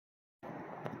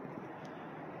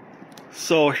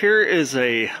So here is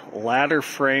a ladder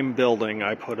frame building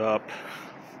I put up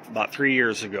about 3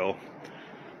 years ago.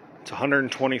 It's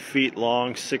 120 feet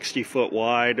long, 60 foot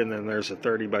wide, and then there's a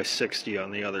 30 by 60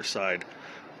 on the other side.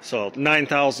 So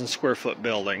 9,000 square foot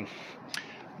building.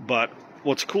 But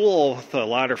what's cool with the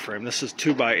ladder frame, this is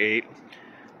 2 by 8,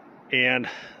 and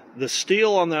the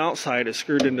steel on the outside is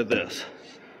screwed into this.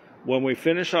 When we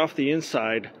finish off the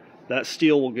inside, that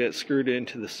steel will get screwed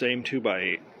into the same 2 by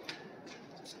 8.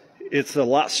 It's a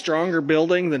lot stronger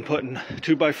building than putting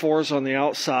 2 by 4s on the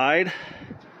outside.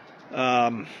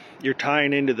 You're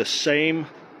tying into the same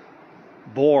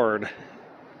board,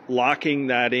 locking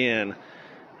that in.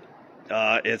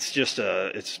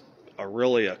 It's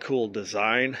really a cool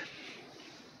design.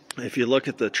 If you look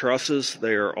at the trusses,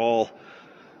 they are all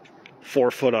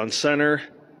 4 foot on center.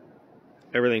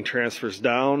 Everything transfers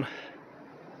down,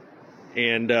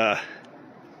 and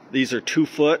these are 2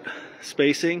 foot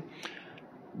spacing.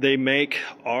 They make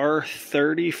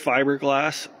R30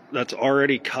 fiberglass that's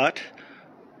already cut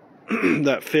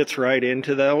that fits right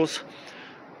into those.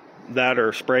 That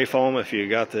or spray foam if you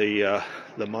got the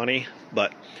money.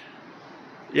 But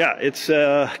yeah, it's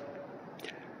I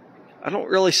don't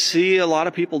really see a lot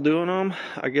of people doing them.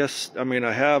 I mean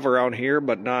I have around here,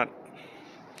 but not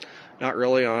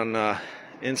really on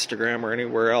Instagram or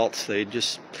anywhere else.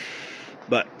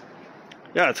 But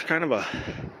yeah, it's kind of a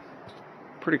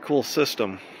pretty cool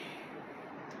system.